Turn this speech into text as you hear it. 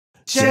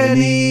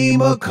Jenny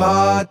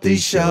McCarthy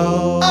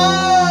Show.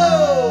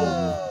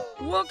 Oh!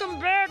 Welcome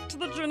back to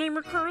the Jenny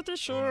McCarthy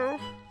Show.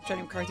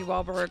 Jenny McCarthy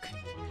Wahlberg.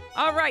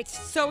 All right,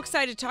 so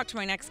excited to talk to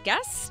my next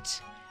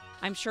guest.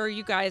 I'm sure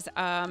you guys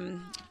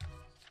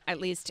at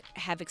least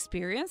have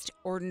experienced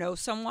or know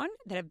someone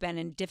that have been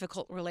in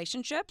difficult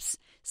relationships,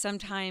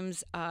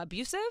 sometimes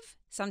abusive,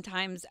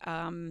 sometimes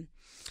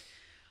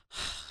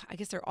I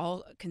guess they're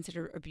all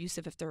considered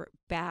abusive if they're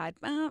bad.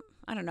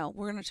 I don't know.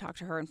 We're going to talk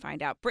to her and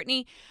find out.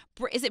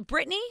 Is it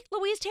Brittani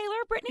Louise Taylor?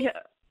 Brittani?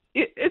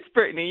 Yeah, it's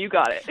Brittany. You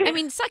got it. I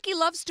mean, Sucky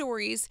Love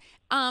Stories,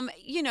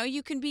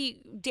 you can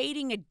be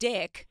dating a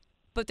dick,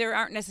 but they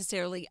aren't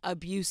necessarily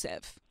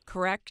abusive,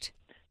 correct?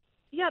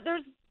 Yeah,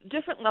 there's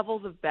different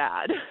levels of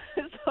bad.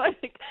 So I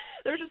think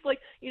there's just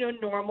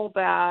normal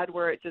bad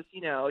where it just,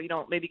 you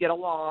don't maybe get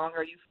along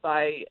or you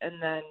fight.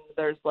 And then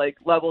there's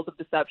levels of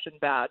deception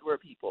bad where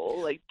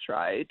people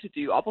try to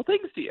do awful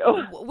things to you.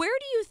 Where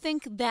do you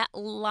think that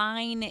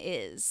line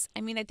is?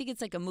 I mean, I think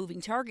it's like a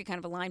moving target kind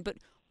of a line, but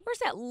where's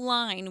that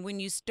line when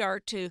you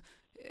start to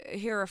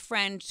hear a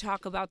friend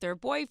talk about their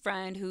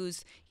boyfriend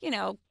who's,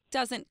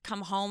 doesn't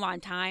come home on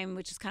time,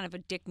 which is kind of a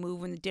dick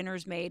move when the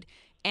dinner's made,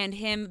 and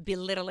him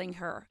belittling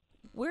her?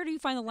 Where do you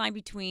find the line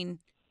between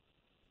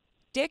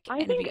dick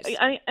and abuse?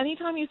 I think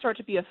anytime you start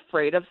to be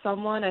afraid of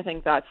someone, I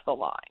think that's the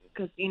line.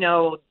 Because,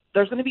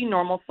 there's going to be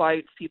normal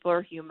fights. People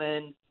are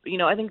human.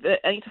 I think that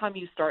anytime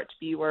you start to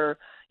be where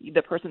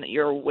the person that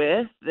you're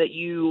with, that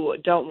you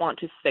don't want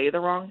to say the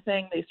wrong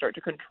thing, they start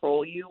to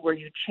control you, where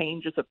you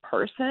change as a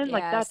person,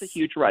 yes. That's a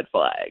huge red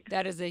flag.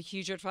 That is a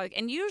huge red flag.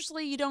 And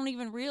usually you don't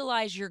even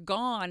realize you're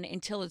gone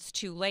until it's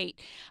too late.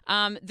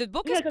 The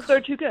book is... Yeah, because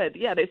they're too good.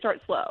 Yeah, they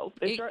start slow.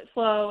 Start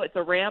slow. It's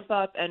a ramp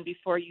up, and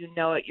before you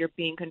know it, you're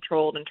being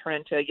controlled and turn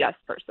into a yes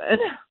person.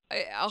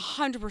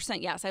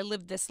 100% yes. I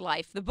lived this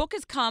life. The book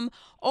is called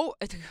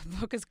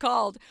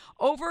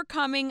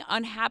Overcoming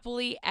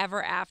Unhappily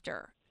Ever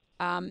After.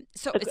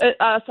 So it's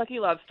a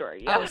Sucky Love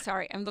Story. Yeah. Oh,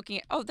 sorry. I'm looking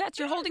at. Oh,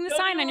 you're holding the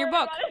sign on your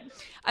book.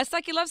 A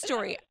Sucky Love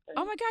Story.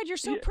 Oh my God, you're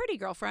so pretty,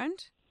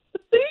 girlfriend.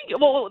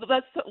 Well,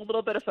 that's a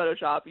little bit of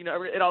Photoshop.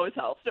 It always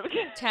helps.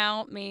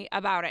 Tell me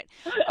about it.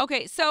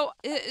 Okay, so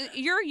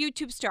you're a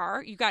YouTube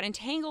star. You got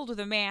entangled with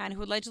a man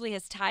who allegedly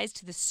has ties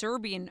to the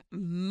Serbian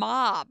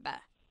mob.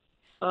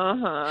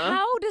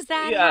 How does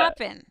that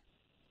happen?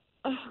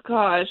 Oh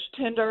gosh,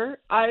 Tinder.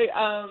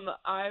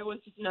 I was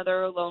just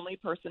another lonely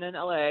person in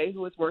LA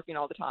who was working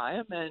all the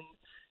time, and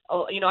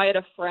I had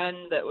a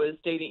friend that was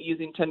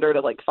using Tinder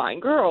to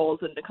find girls,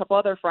 and a couple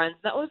other friends.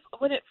 That was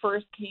when it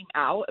first came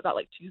out, about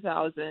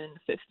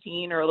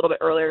 2015 or a little bit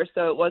earlier.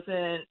 So it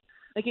wasn't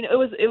it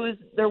was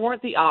there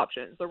weren't the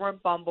options. There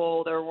weren't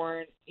Bumble. There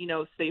weren't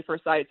safer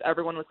sites.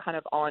 Everyone was kind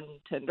of on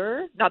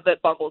Tinder. Not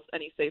that Bumble's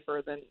any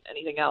safer than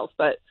anything else,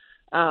 but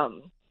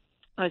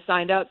I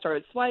signed up,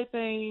 started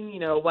swiping,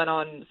 went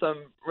on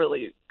some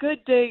really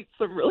good dates,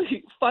 some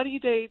really funny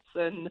dates,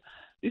 and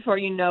before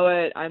you know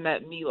it, I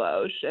met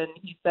Milos, and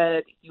he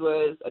said he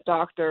was a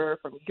doctor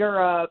from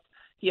Europe.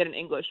 He had an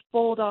English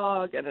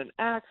bulldog and an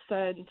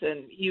accent,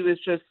 and he was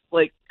just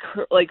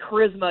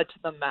charisma to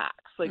the max.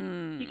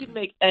 He could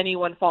make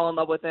anyone fall in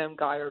love with him,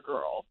 guy or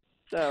girl.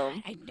 So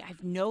I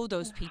know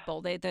those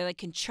people. They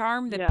can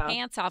charm the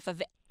pants off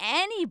of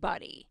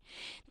anybody.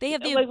 They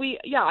have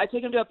I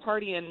take him to a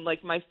party, and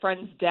my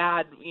friend's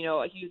dad,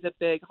 he's a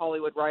big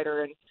Hollywood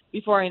writer, and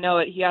before I know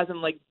it, he has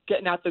him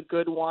getting out the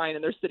good wine,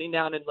 and they're sitting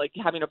down and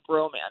having a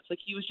bromance.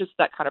 He was just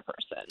that kind of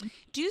person.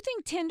 Do you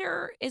think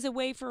Tinder is a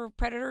way for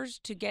predators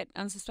to get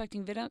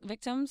unsuspecting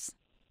victims?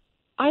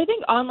 I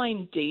think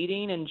online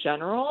dating in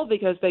general,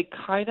 because they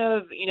kind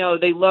of,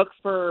 they look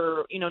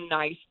for,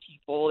 nice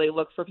people. They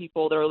look for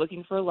people that are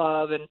looking for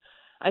love. And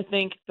I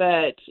think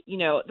that,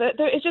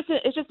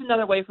 it's just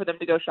another way for them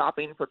to go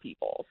shopping for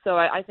people. So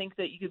I think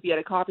that you could be at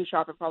a coffee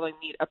shop and probably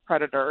meet a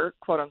predator,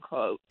 quote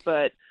unquote.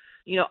 But,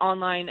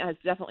 online has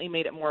definitely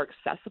made it more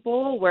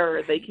accessible,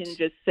 where they can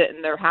just sit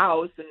in their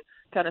house and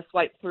kind of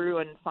swipe through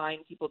and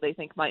find people they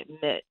think might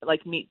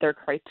meet their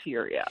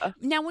criteria.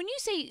 Now, when you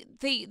say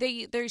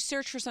they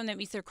search for someone that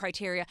meets their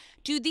criteria,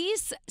 do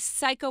these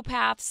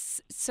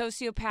psychopaths,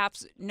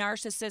 sociopaths,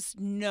 narcissists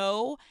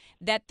know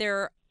that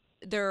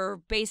they're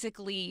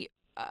basically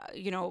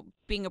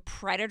being a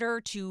predator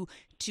to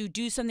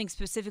do something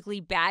specifically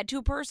bad to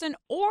a person,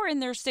 or in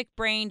their sick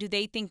brain do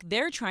they think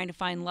they're trying to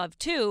find love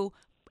too,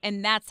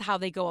 and that's how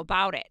they go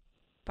about it?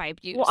 By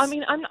abuse. Well, I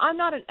mean, I'm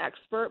not an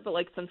expert, but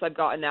since I've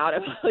gotten out,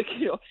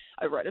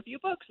 I've read a few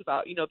books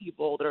about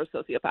people that are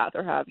sociopath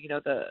or have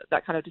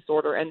that kind of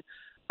disorder, and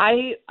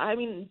I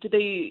mean, do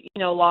they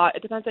a lot?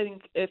 It depends. I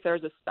think if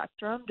there's a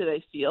spectrum, do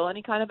they feel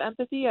any kind of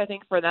empathy? I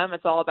think for them,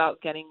 it's all about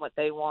getting what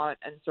they want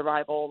and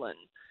survival, and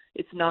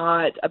it's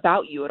not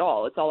about you at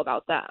all. It's all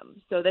about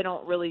them. So they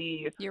don't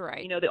really. You're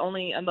right. The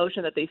only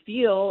emotion that they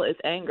feel is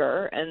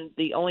anger, and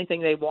the only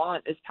thing they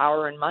want is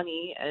power and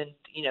money, and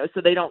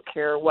so they don't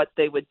care what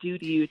they would do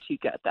to you to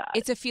get that.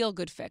 It's a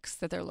feel-good fix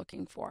that they're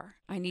looking for.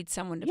 I need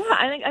someone to. Yeah,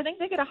 I think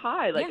they get a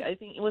high. I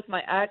think with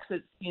my ex,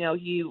 it's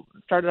he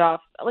started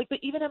off but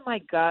even in my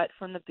gut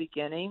from the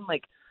beginning,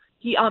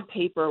 he on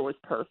paper was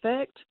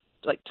perfect,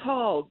 like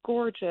tall,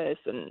 gorgeous,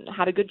 and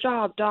had a good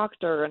job,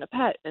 doctor, and a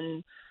pet,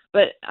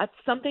 but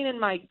something in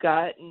my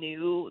gut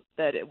knew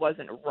that it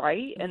wasn't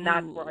right, and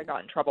that's where I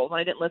got in trouble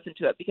when I didn't listen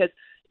to it. Because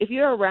if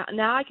you're around,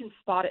 now I can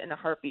spot it in a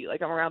heartbeat.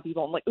 Like, I'm around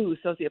people, I'm like, ooh,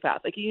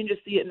 sociopath. Like, you can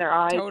just see it in their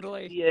eyes.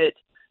 Totally. See it,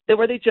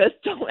 where they just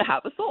don't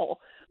have a soul.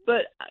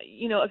 But,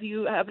 if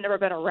you have never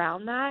been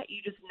around that,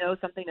 you just know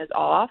something is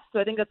off. So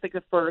I think that's like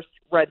the first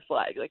red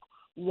flag. Like,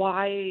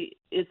 why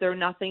is there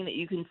nothing that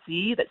you can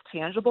see that's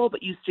tangible,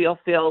 but you still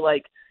feel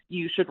like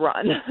you should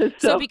run?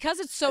 So because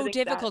it's so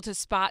difficult to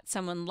spot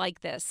someone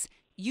like this,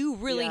 you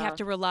really have Yeah.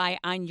 to rely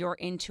on your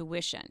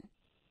intuition.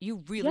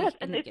 You really Yes,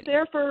 and it's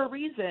there for a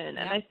reason.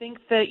 And I think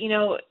that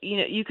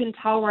you can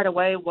tell right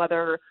away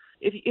whether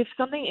if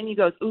something in you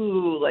goes,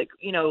 ooh, like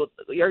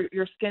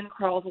your skin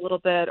crawls a little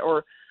bit.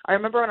 Or I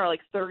remember on our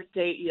like third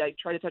date, he like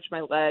tried to touch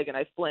my leg and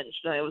I flinched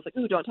and I was like,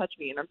 ooh, don't touch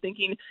me. And I'm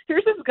thinking,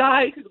 here's this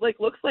guy who like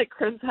looks like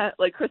Chris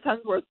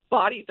Hemsworth's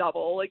body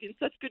double, like in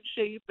such good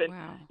shape and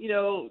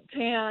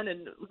tan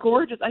and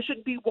gorgeous. I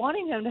should be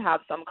wanting him to have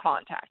some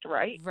contact,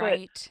 right?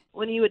 Right. But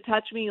when he would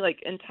touch me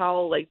like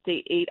until like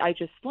date 8, I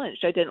just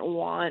flinched. I didn't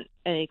want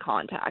any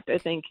contact, I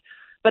think.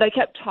 But I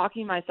kept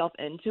talking myself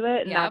into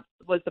it, and that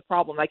was the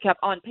problem. I kept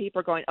on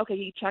paper going, okay,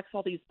 he checks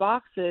all these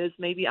boxes.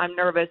 Maybe I'm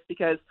nervous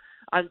because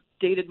I've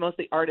dated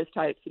mostly artist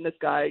types, and this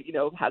guy,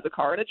 has a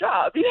car and a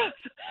job. Right.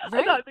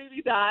 I thought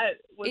maybe that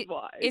was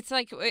why. It's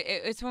like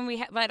it's when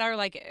we let our,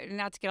 like,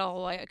 not to get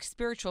all like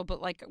spiritual,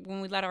 but like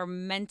when we let our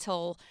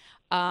mental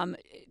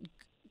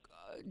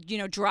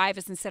drive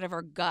us instead of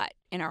our gut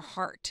and our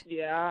heart.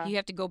 Yeah. You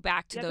have to go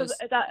back to those.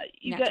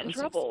 You get in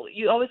trouble.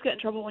 You always get in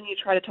trouble when you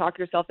try to talk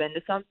yourself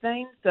into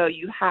something. So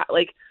you have,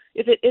 like,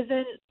 if it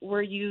isn't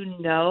where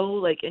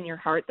like in your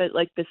heart that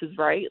like this is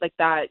right, like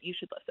that, you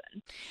should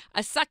listen. A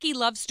Sucky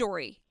Love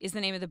Story is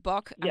the name of the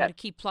book. I'm going to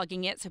keep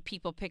plugging it so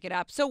people pick it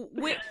up. So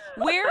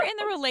where in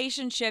the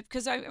relationship,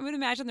 because I would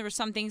imagine there were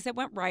some things that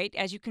went right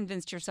as you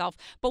convinced yourself,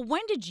 but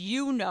when did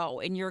you know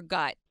in your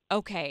gut,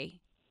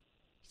 okay,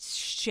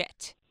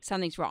 shit,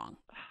 something's wrong?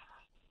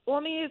 Well, I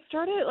mean, it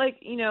started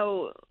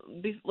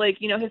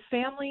his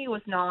family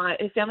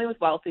was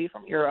wealthy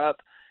from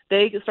Europe.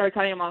 They started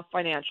cutting him off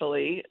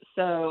financially.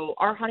 So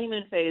our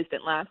honeymoon phase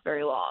didn't last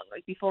very long.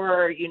 Like,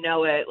 before you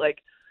know it, like,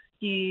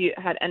 he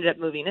had ended up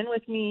moving in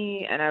with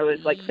me, and I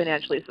was like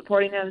financially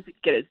supporting him to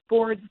get his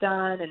boards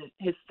done. And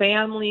his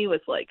family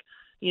was like,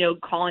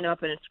 calling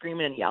up and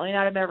screaming and yelling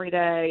at him every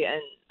day.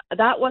 And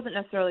that wasn't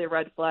necessarily a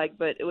red flag,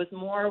 but it was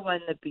more when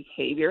the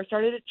behavior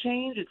started to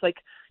change. It's like,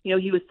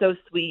 he was so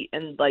sweet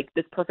and like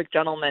this perfect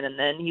gentleman, and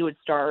then he would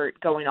start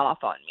going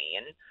off on me.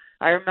 And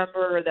I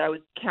remember that I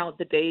would count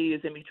the days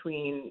in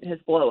between his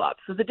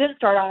blow-ups. So it didn't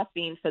start off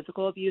being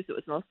physical abuse. It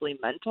was mostly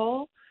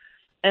mental.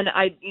 And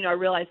I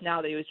realized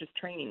now that he was just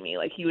training me.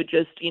 Like, he would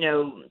just,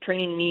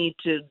 training me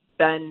to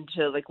bend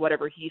to like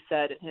whatever he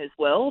said in his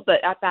will.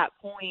 But at that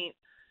point,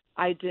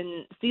 I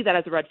didn't see that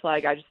as a red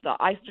flag. I just thought,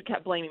 I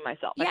kept blaming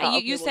myself. Yeah,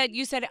 thought,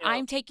 you said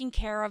I'm taking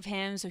care of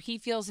him, so he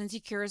feels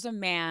insecure as a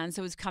man,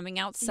 so it's coming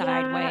out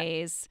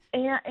sideways.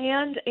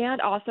 And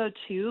also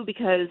too,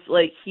 because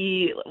like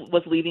he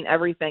was leaving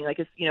everything, like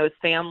his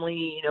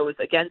family was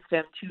against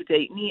him to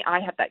date me.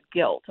 I had that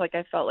guilt. Like,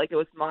 I felt like it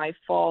was my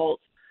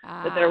fault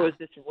that there was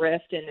this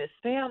rift in his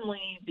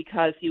family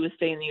because he was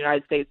staying in the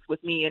United States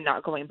with me and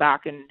not going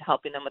back and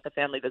helping them with the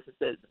family businesses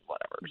and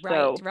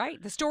whatever.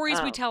 Right. The stories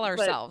we tell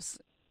ourselves.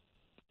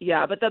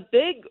 Yeah, but the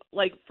big,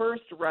 like,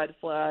 first red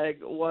flag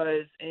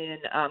was in,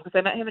 because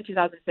I met him in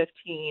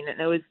 2015, and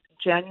it was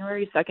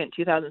January 2nd,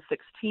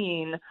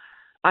 2016.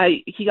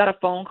 He got a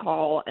phone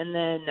call, and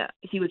then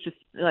he was just,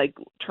 like,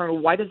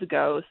 turned white as a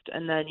ghost,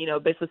 and then,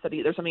 basically said,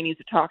 there's something he needs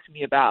to talk to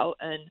me about.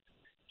 And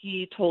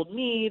he told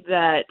me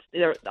that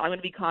I'm going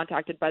to be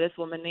contacted by this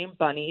woman named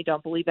Bunny.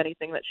 Don't believe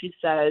anything that she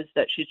says,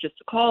 that she's just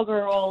a call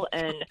girl.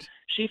 And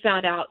she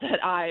found out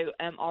that I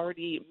am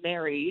already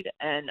married.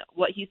 And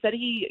what he said,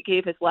 he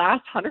gave his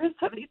last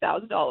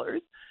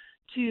 $170,000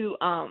 to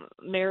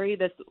marry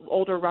this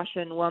older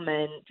Russian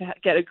woman to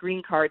get a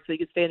green card so he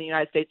could stay in the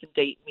United States and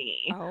date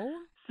me. Oh,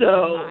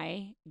 so,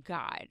 my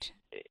God.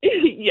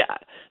 Yeah.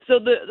 So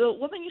the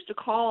woman used to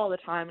call all the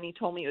time, and he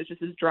told me it was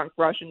just his drunk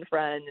Russian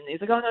friend. And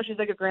he's like, oh, no, she's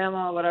like a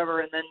grandma,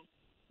 whatever. And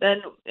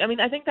then I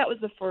mean, I think that was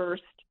the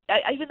first.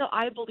 Even though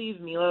I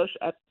believe Milos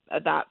at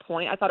that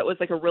point, I thought it was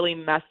like a really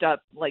messed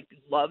up, like,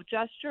 love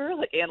gesture,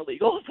 like, and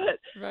illegal. But,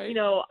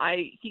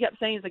 he kept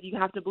saying, he's like, you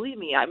have to believe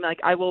me. I'm like,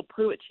 I will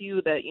prove it to you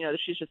that, that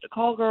she's just a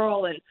call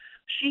girl. And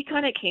she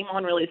kind of came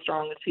on really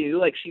strong too.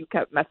 Like, she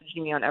kept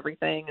messaging me on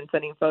everything and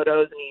sending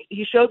photos. And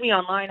he showed me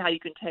online how you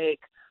can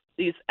take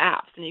these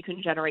apps and you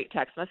can generate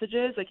text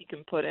messages. Like, you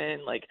can put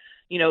in like,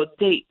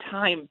 date,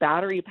 time,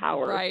 battery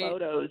power,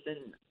 photos.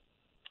 And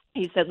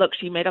he said, look,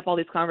 she made up all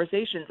these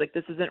conversations. Like,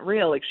 this isn't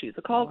real. Like, she's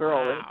a call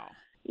girl.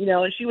 And,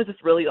 and she was this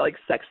really like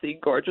sexy,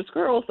 gorgeous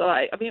girl. So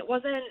I mean, it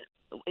wasn't,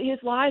 his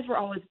lies were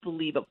always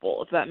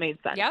believable, if that made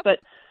sense. Yep. But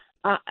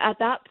At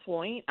that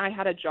point, I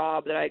had a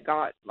job that I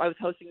was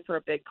hosting for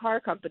a big car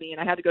company, and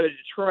I had to go to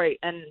Detroit.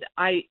 And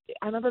I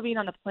remember being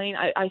on the plane.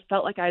 I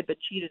felt like I had been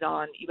cheated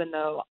on, even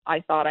though I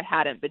thought I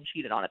hadn't been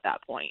cheated on at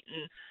that point.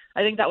 And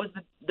I think that was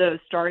the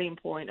starting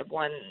point of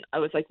when I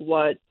was like,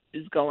 what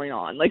is going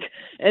on? Like,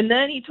 and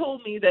then he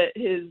told me that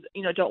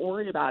don't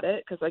worry about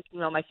it, because like,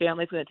 my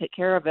family's going to take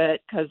care of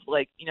it, because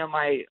like,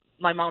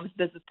 my mom's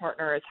business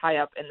partner is high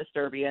up in the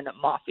Serbian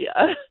mafia.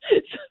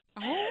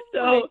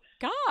 Oh my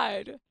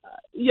God.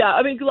 Yeah,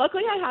 I mean,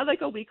 luckily I had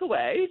like a week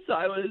away, so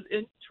I was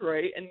in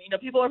Detroit, and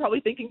people are probably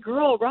thinking,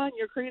 "Girl, run,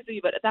 you're crazy."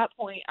 But at that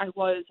point, I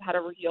was head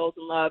over heels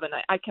in love, and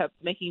I kept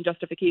making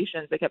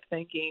justifications. I kept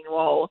thinking,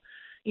 well,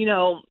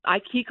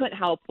 he couldn't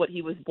help what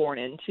he was born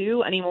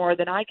into any more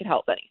than I could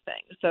help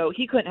anything. So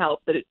he couldn't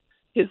help that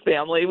his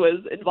family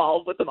was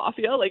involved with the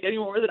mafia, like any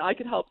more than I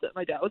could help that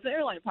my dad was an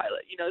airline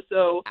pilot.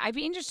 So I'd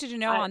be interested to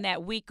know on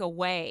that week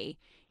away.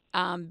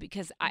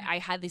 Because I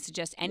highly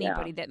suggest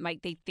anybody that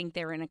they think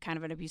they're in a kind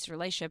of an abusive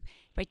relationship,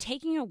 by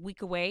taking a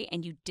week away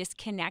and you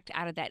disconnect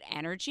out of that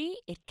energy,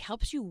 it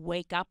helps you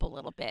wake up a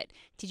little bit.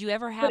 Did you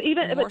ever have?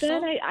 But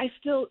then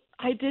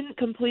I didn't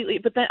completely.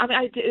 But then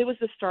it was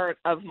the start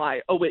of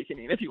my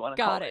awakening, if you want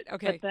to call it. Got it.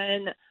 Okay.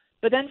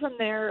 But then from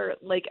there,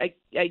 like I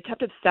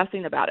kept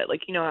obsessing about it.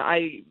 Like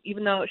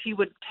even though she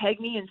would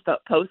tag me and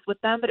post with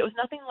them, but it was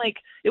nothing like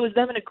it was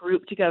them in a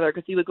group together,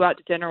 because he would go out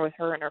to dinner with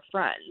her and her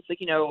friends. Like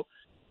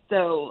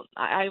So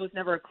I was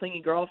never a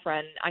clingy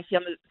girlfriend.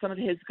 Some of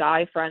his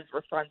guy friends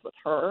were friends with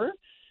her.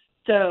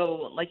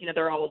 So like,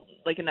 they're all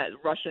like in that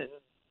Russian,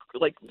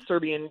 like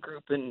Serbian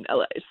group in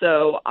LA.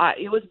 So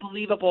it was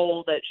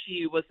believable that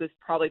she was this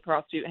probably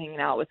prostitute hanging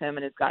out with him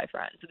and his guy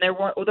friends. And there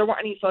weren't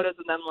any photos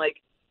of them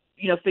like,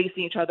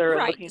 facing each other.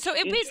 Right. And so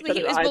it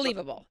was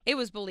believable. It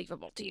was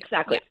believable to you.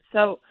 Exactly.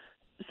 Yeah.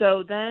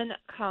 So then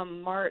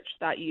come March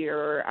that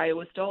year, I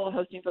was still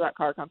hosting for that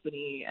car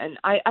company. And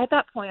at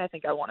that point, I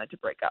think I wanted to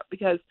break up,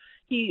 because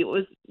he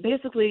was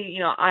basically,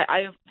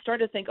 I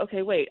started to think,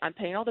 okay, wait, I'm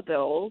paying all the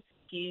bills.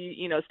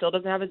 He, still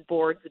doesn't have his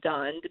boards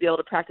done to be able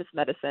to practice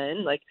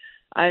medicine. Like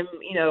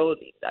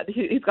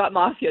he's got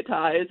mafia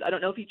ties. I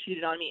don't know if he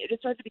cheated on me. It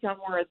just started to become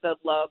more the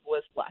love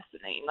was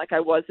lessening. Like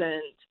I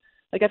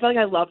felt like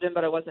I loved him,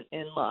 but I wasn't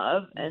in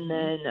love. And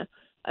then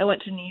I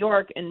went to New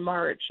York in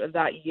March of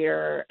that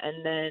year,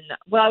 and then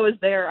while I was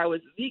there, I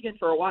was vegan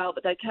for a while,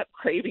 but I kept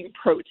craving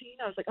protein.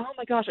 I was like, oh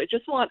my gosh, I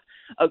just want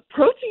a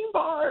protein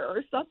bar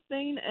or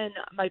something, and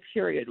my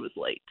period was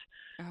late.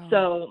 Oh.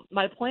 So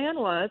my plan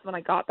was, when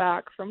I got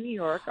back from New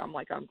York, I'm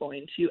like, I'm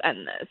going to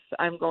end this.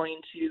 I'm going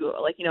to,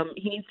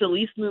 he needs to at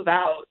least move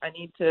out. I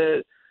need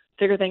to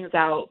figure things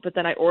out. But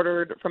then I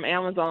ordered from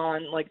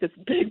Amazon like this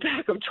big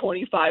pack of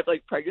 25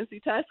 like pregnancy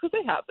tests, because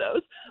they have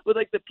those with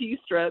like the pee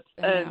strips.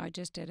 And I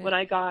just did it. When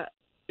I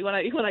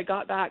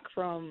got back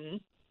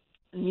from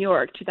New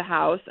York to the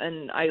house,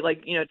 and I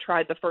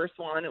tried the first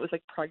one, it was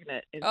like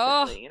pregnant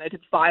instantly, and I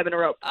did 5 in a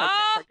row,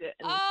 pregnant.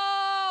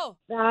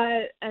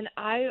 And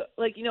I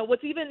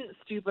what's even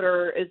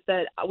stupider is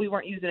that we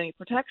weren't using any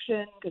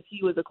protection, because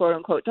he was a quote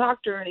unquote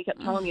doctor, and he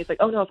kept telling me, it's like,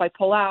 oh no, if I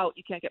pull out,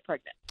 you can't get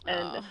pregnant.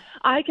 And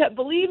I kept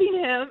believing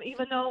him,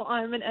 even though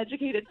I'm an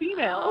educated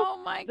female.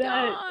 Oh my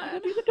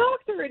God. He's a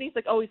doctor, and he's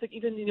like,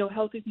 even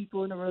healthy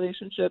people in a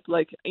relationship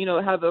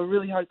have a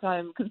really hard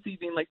time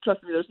conceiving. Like,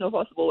 trust me, there's no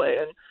possible way.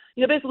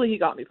 And basically he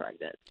got me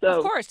pregnant. So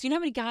of course, do you know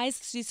how many guys,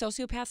 these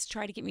sociopaths,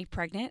 try to get me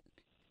pregnant?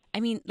 I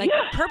mean,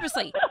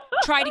 purposely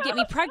try to get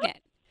me pregnant.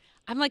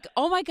 I'm like,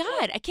 oh my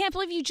God, I can't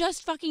believe you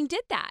just fucking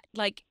did that.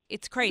 Like,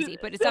 it's crazy,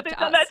 but it's up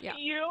to us. That's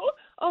you?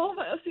 Oh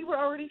my, see, we're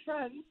already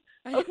friends.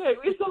 Okay,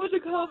 we have so much in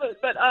common.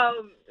 But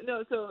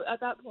no, so at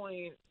that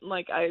point,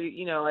 like I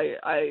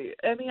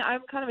mean,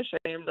 I'm kind of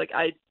ashamed. Like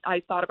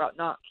I thought about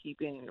not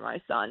keeping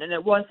my son, and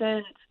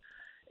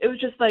it was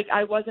just like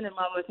I wasn't in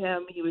love with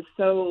him. He was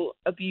so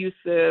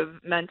abusive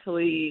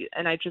mentally,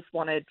 and I just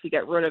wanted to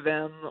get rid of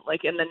him.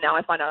 Like, and then now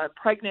I find out I'm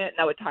pregnant, and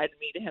that would tie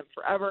me to him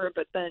forever.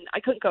 But then I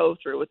couldn't go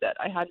through with it.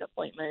 I had an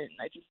appointment,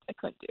 and I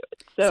couldn't do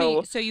it.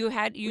 So you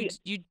had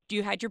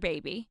your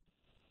baby.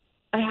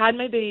 I had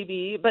my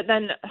baby, but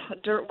then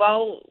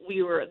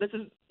this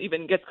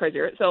even gets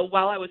crazier. So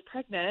while I was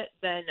pregnant,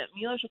 then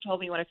Milos told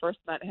me when I first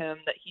met him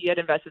that he had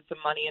invested some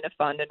money in a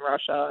fund in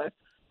Russia.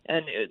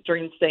 And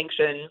during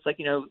sanctions,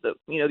 the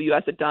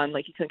U.S. had done,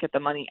 he couldn't get the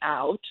money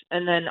out.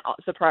 And then,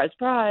 surprise,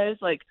 surprise,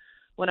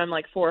 when I'm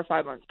 4 or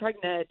 5 months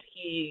pregnant,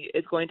 he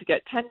is going to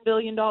get $10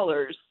 billion.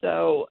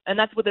 So, and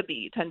that's with a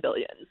B, $10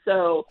 billion.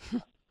 So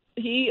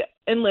he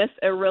enlists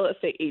a real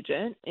estate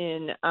agent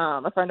in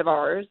a friend of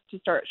ours to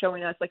start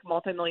showing us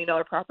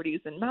multi-million-dollar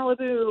properties in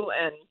Malibu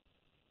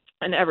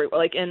and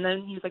everywhere. And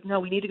then he was like, no,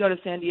 we need to go to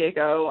San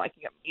Diego. I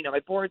can get, my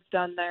board's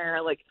done there.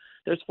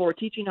 There's 4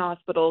 teaching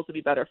hospitals. It'd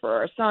be better for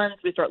our sons.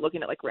 We start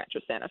looking at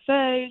Rancho Santa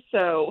Fe.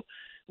 So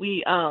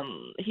he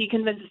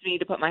convinces me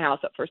to put my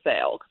house up for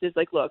sale, because he's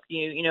like, look,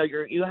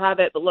 you have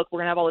it, but look, we're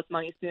gonna have all this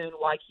money soon.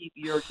 Why keep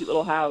your cute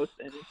little house?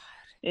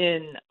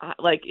 And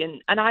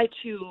I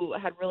too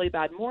had really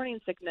bad morning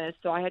sickness,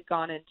 so I had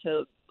gone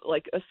into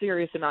like a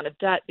serious amount of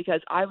debt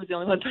because I was the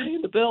only one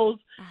paying the bills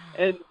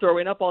and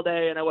throwing up all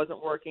day, and I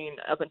wasn't working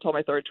up until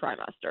my third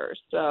trimester.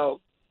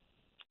 So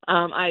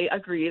I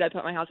agreed. I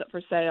put my house up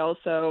for sale.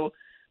 So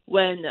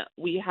when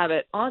we have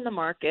it on the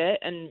market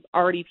and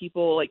already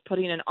people like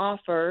putting in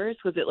offers,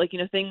 because it like, you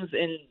know, things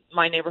in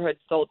my neighborhood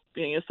sold,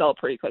 you know, sell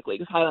pretty quickly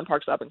because Highland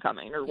Park's up and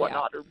coming or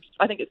whatnot, or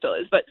I think it still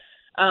is. But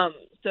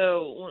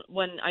so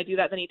when I do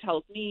that, then he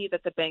tells me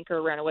that the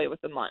banker ran away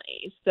with the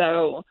money.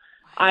 So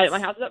my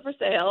house is up for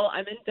sale.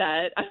 I'm in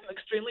debt. I'm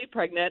extremely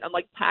pregnant. I'm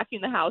like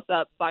packing the house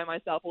up by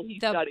myself while he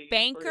studies. The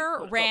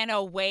banker ran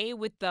away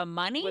with the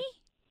money?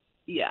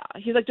 Yeah.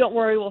 He's like, don't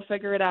worry, we'll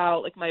figure it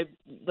out. Like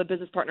the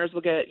business partners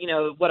will get, you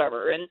know,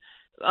 whatever. And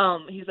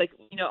he's like,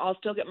 you know, I'll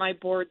still get my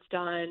boards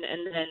done.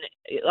 And then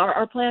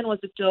our plan was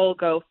to still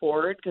go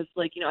forward because,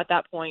 like, you know, at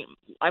that point,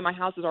 my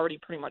house was already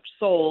pretty much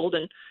sold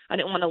and I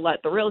didn't want to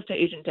let the real estate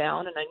agent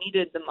down and I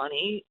needed the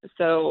money.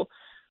 So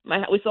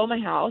we sold my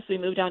house. We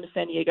moved down to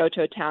San Diego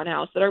to a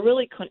townhouse that I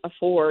really couldn't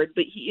afford,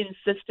 but he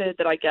insisted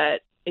that I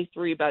get a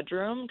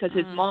 3-bedroom because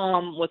his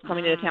mom was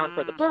coming into town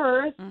for the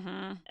birth.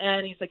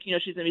 And he's like, you know,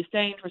 she's going to be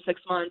staying for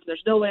 6 months.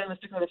 There's no way I'm going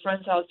to stick at a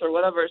friend's house or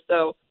whatever.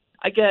 So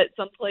I get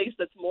some place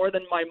that's more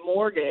than my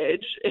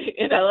mortgage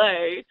in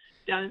LA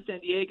down in San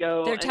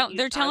Diego.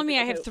 They're telling me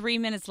I have 3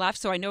 minutes left,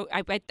 so I know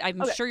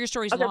I'm sure your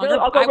story's longer. Really,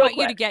 I want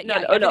you to get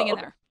everything in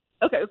there.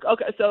 Okay.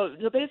 So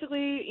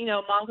basically, you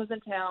know, mom comes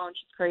in town.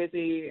 She's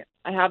crazy.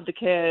 I have the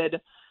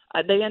kid.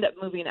 They end up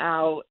moving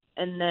out,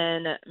 and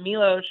then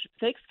Milos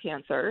fakes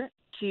cancer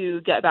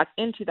to get back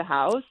into the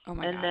house. Oh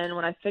my God. Then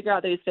when I figure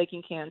out that he's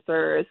faking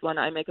cancer is when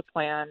I make a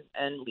plan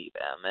and leave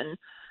him. And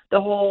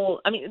the whole,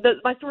 I mean,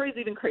 my story is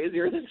even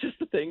crazier than just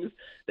the things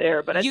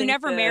there. But you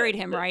never married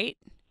him, right?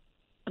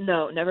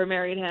 No, never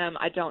married him.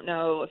 I don't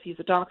know if he's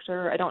a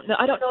doctor. I don't know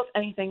if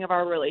anything of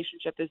our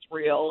relationship is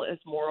real, is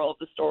moral of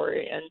the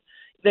story. And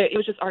it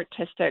was just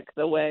artistic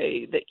the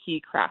way that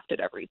he crafted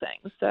everything.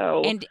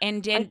 So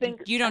and I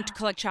think, you don't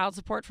collect child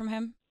support from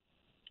him?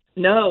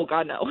 No,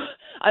 God, no.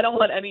 I don't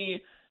want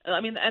any. I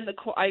mean, and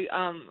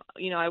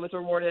I was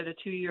awarded a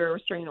 2-year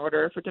restraining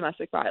order for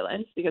domestic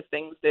violence because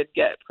things did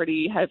get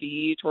pretty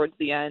heavy towards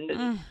the end.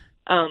 And,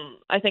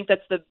 I think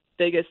that's the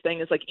biggest thing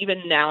is like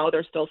even now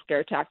there's still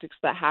scare tactics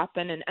that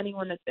happen, and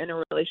anyone that's in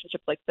a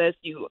relationship like this,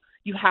 you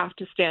have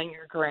to stand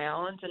your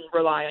ground and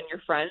rely on your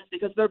friends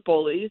because they're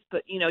bullies.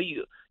 But you know,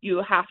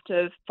 you have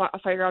to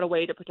figure out a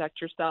way to protect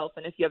yourself,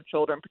 and if you have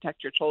children,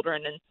 protect your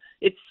children, and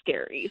it's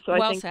scary. So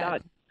I think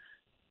that.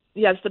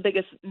 Yeah, it's the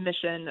biggest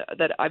mission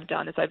that I've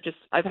done is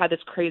I've had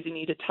this crazy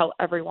need to tell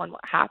everyone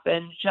what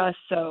happened just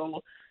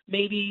so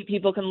maybe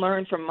people can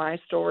learn from my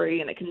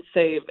story and it can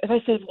if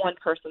I save one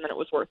person, then it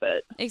was worth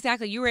it.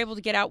 Exactly. You were able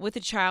to get out with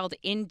a child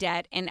in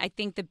debt. And I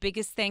think the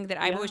biggest thing that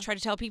I've always tried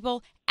to tell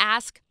people,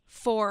 ask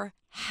for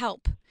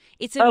help.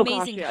 It's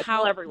amazing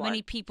how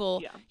many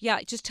people,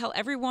 just tell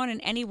everyone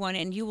and anyone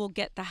and you will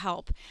get the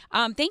help.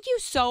 Thank you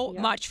so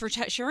much for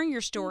sharing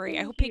your story.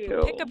 I hope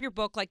people pick up your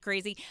book like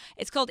crazy.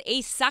 It's called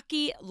A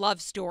Sucky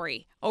Love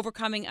Story,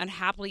 Overcoming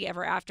Unhappily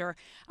Ever After.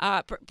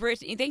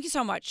 Brittani, thank you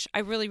so much. I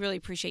really, really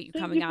appreciate you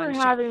coming on. Thank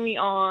you for having me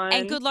on.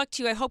 And good luck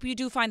to you. I hope you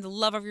do find the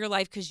love of your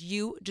life because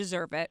you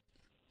deserve it.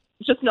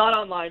 Just not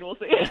online, we'll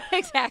see.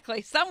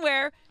 Exactly.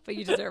 Somewhere, but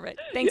you deserve it.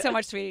 Thanks so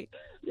much, sweetie.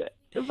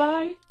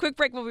 Bye. Quick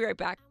break. We'll be right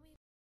back.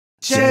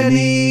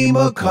 Jenny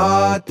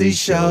McCarthy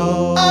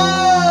Show.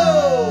 Oh!